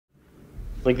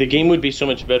Like, the game would be so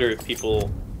much better if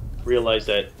people realize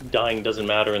that dying doesn't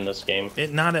matter in this game.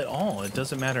 Not at all. It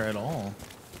doesn't matter at all.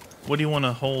 What do you want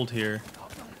to hold here?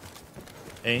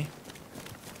 Eh?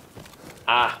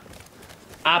 Ah.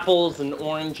 Apples and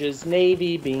oranges,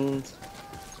 navy beans.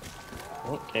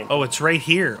 Okay. Oh, it's right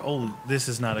here. Oh, this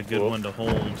is not a good one to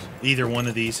hold. Either one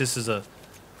of these. This is a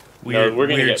weird,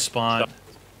 weird spot.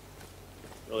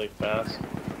 Really fast.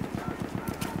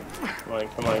 Come on,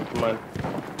 come on, come on.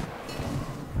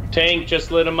 Tank,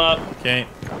 just lit him up. Okay.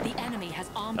 The enemy has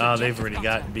armed They've already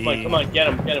got B. Come on, get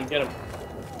him, get him, get him.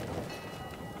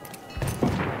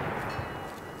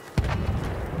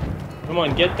 Come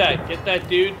on, get that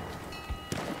dude.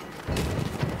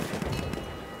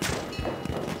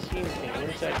 See anything?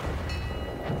 Where's that?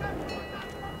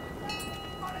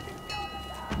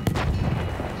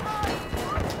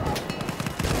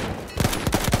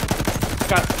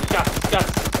 Scott.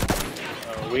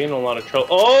 Oh, we in a lot of trouble.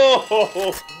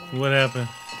 Oh! What happened?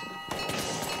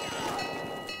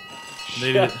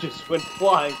 They just went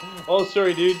flying. Oh,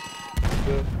 sorry, dude.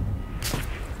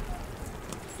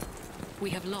 We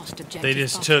have lost objective. They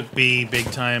just took B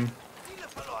big time.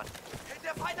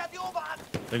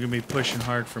 They're gonna be pushing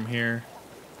hard from here.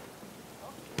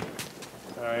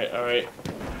 Alright, alright.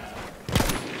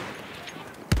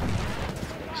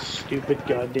 Stupid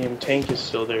goddamn tank is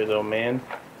still there though, man.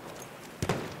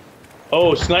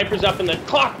 Oh, sniper's up in the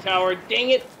clock tower, dang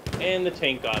it! And the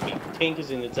tank got me. The tank is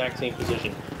in the exact same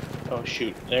position. Oh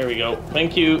shoot, there we go.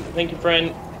 Thank you,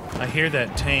 friend. I hear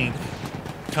that tank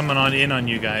coming in on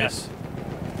you guys.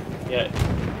 Yeah.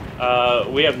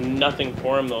 We have nothing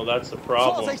for him though, that's the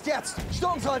problem. Vorsicht jetzt!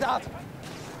 Sturmsoldat!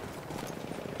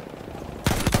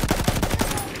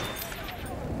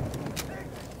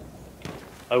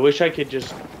 I wish I could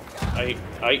just...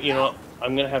 you know,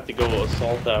 I'm gonna have to go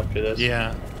assault after this.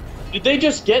 Yeah. Did they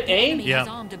just get A? Yeah.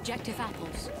 Armed objective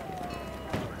apples.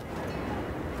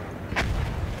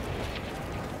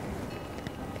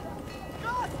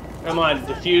 Come on,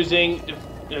 diffusing,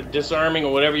 disarming,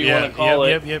 or whatever you want to call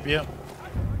it. Yep.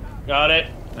 Got it.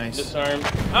 Nice. Disarm.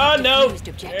 Oh no!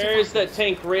 There's that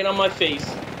tank right on my face.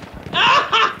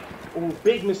 Ah! Oh,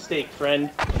 big mistake, friend.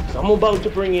 'Cause I'm about to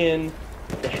bring in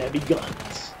the heavy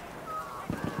guns.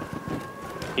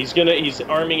 He's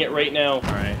arming it right now. All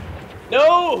right.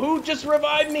 No! Who just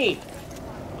revived me?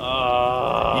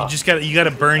 You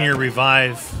gotta burn your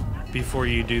revive before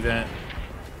you do that.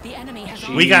 The enemy has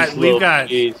We've got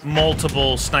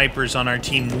multiple snipers on our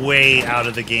team way out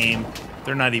of the game.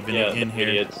 They're not even in here.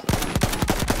 Idiots.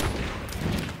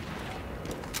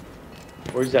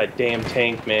 Where's that damn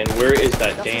tank, man? Where is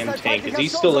that damn tank? Is he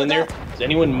still in there? Is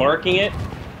anyone marking it?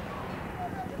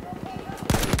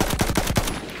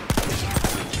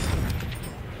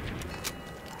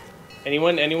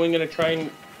 Anyone gonna try and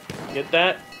get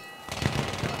that?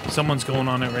 Someone's going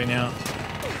on it right now.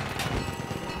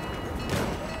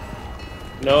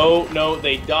 No,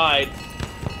 they died.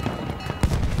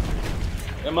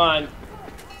 Come on.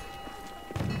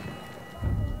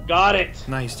 Got it.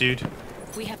 Nice, dude.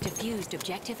 We have defused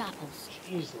objective apples.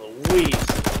 Jeez Louise.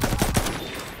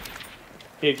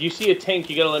 Hey, if you see a tank,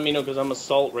 you gotta let me know because I'm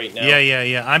assault right now.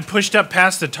 Yeah. I'm pushed up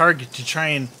past the target to try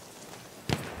and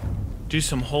do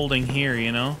some holding here,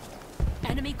 you know?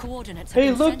 Enemy coordinates.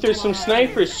 Hey, look, there's some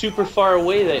snipers super far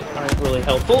away that aren't really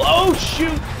helpful. Oh,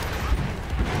 shoot!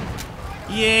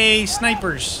 Yay,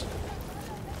 snipers.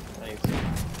 Nice.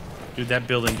 Dude, that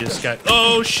building just got...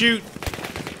 Oh, shoot!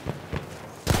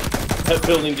 That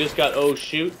building just got... Oh,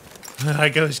 shoot.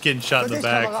 I was getting shot in the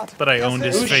back, but I owned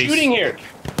his Who's face. shooting here?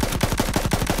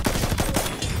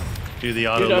 Dude, the Dude,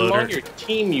 I'm on autoloader. your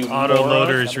team, you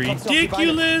Autoloader is moron.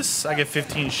 ridiculous! I got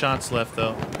 15 shots left,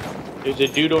 though. There's a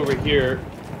dude over here.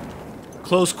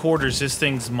 Close quarters, this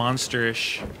thing's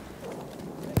monsterish. Where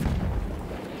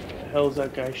the hell's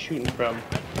that guy shooting from?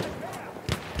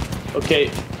 Okay.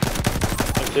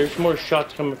 If there's more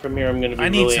shots coming from here, I'm gonna be I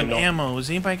need really some annoyed. ammo.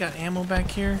 Has anybody got ammo back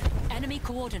here? Enemy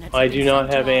coordinates. I do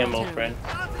not have ammo, friend.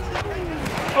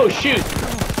 Oh, shoot!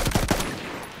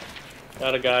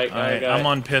 Got a guy, Alright, I'm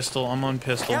on pistol. Erste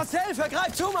Hilfe,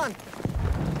 greif zu, Mann!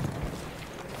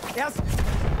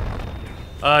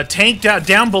 Tank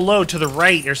down below to the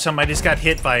right or something. I just got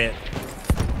hit by it.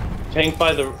 Tank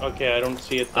by the... Okay, I don't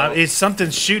see it though. It's something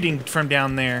shooting from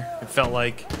down there, it felt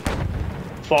like.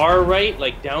 Far right?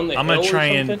 Like down the hill I'm gonna try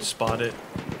or something? and spot it.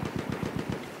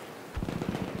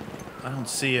 I don't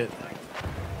see it.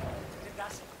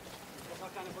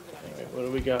 Alright, what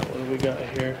do we got? What do we got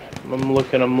here? I'm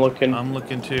looking. I'm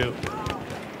looking too.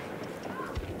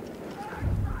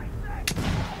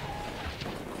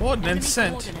 Coordinates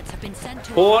sent. Coordinates have been sent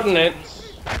to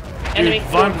Coordinates. Dude,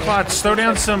 Von Klotz, throw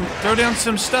down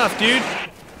some stuff, dude.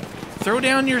 Throw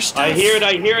down your stuff. I hear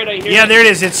it. Yeah, there it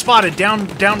is. It's spotted. Down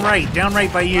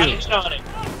right by you. On it.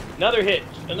 Another hit.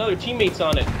 Another teammate's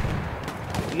on it.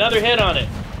 Another hit on it.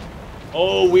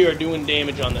 Oh, we are doing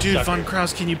damage on this dude, sucker. Von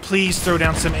Kraus, can you please throw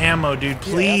down some ammo, dude?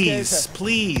 Please,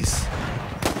 please.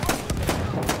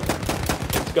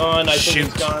 It's gone. I think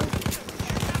it's gone.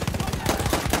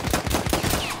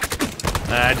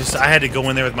 I had to go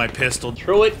in there with my pistol.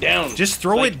 Throw it down. Just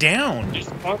throw it down. Just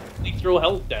constantly throw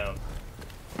health down.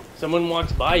 Someone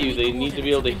walks by you, they need to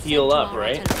be able to heal up,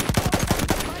 right?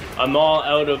 I'm all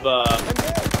out of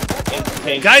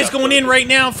tank Guys stuff, going in right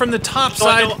now from the top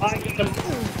side.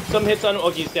 Some hits on him. Oh,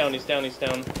 he's down.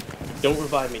 Don't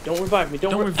revive me. Don't revive me,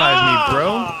 bro.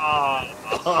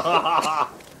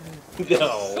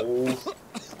 No.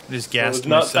 Just gassed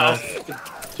myself.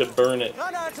 To burn it.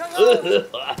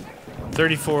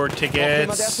 34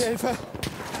 tickets.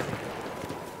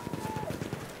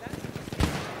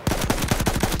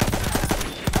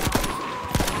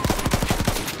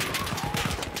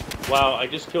 Wow, I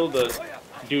just killed the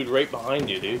dude right behind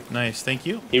you, dude. Nice, thank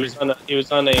you. He was on a mortar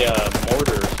or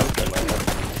something like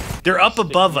that. They're up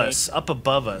above us. Up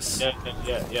above us. Yeah.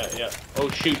 Oh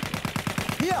shoot.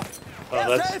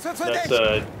 Oh, that's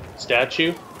a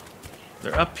statue.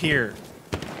 They're up here.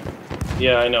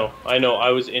 Yeah, I know. I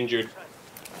was injured.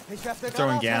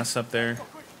 Throwing gas up there.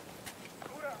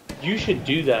 You should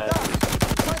do that.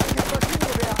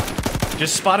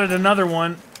 Just spotted another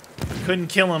one. Couldn't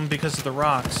kill him because of the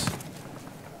rocks.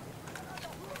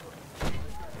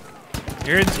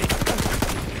 Here it's...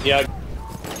 Yeah.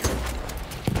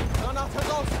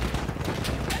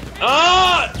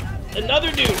 Ah!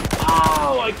 Another dude!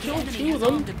 Oh, I killed two of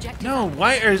them. No,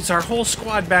 why is our whole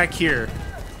squad back here?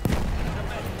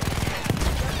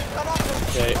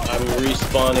 Okay, I'm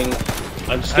respawning.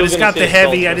 I just got the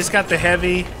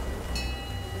heavy.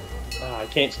 I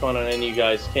can't spawn on any of you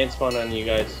guys.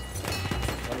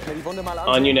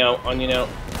 On you now.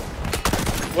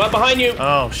 What behind you?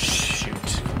 Oh shoot!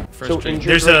 So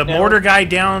there's a mortar guy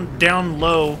down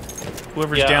low.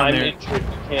 Whoever's down there. Injured. You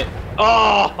can't.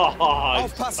 Oh!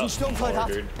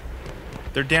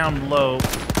 They're down low.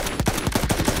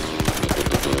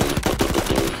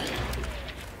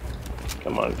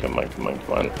 Come on.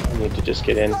 I need to just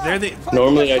get in.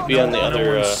 Normally I'd be on the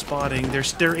other. Spotting.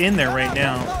 They're in there right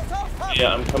now.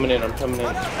 Yeah, I'm coming in.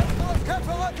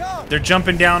 They're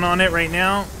jumping down on it right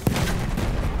now.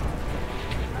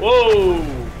 Whoa!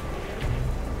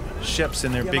 Shep's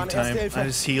in there big time. I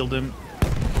just healed him.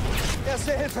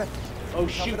 Oh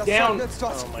shoot, down!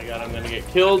 Oh my god, I'm gonna get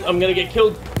killed.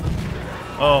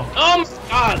 Oh my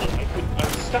god! I'm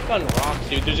stuck on rocks,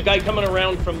 dude. There's a guy coming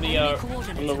around from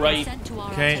the right.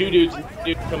 Okay. Two dudes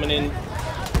coming in.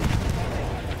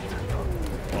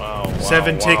 Wow.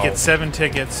 7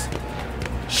 tickets.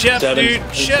 Shep, dude.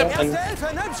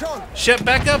 Shep,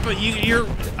 back up.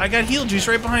 I got heal juice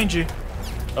right behind you.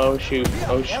 Oh shoot.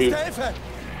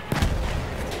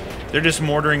 They're just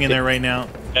mortaring in there right now.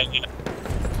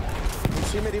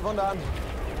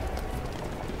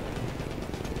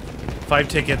 5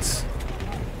 tickets.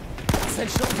 What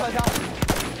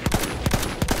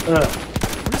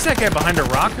is that guy behind a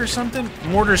rock or something?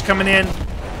 Mortars coming in.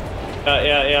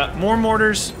 Yeah. More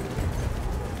mortars.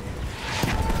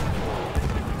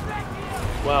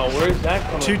 Wow, where is that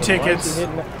coming 2 from? tickets.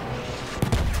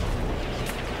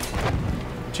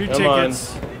 2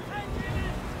 tickets.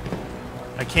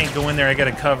 I can't go in there. I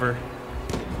gotta cover.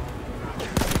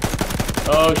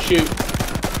 Oh shoot!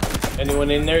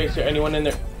 Anyone in there? Is there anyone in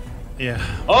there? Yeah.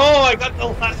 Oh, I got the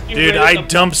last few. Dude, I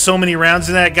dumped so many rounds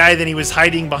in that guy, then he was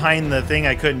hiding behind the thing.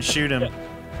 I couldn't shoot him.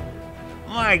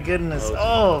 My goodness.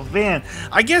 Oh, man.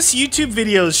 I guess YouTube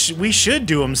videos, we should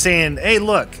do them saying, hey,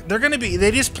 look, they're going to be, they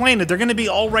just planned it. They're going to be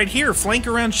all right here. Flank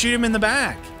around, shoot him in the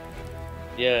back.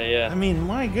 Yeah. I mean,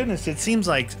 my goodness, it seems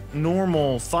like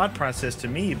normal thought process to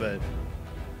me, but...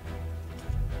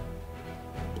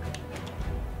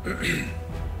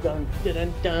 Dun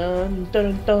dun dun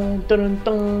dun dun dun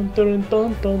dun dun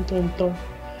dun dun dun dun.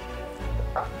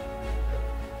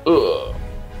 Ugh.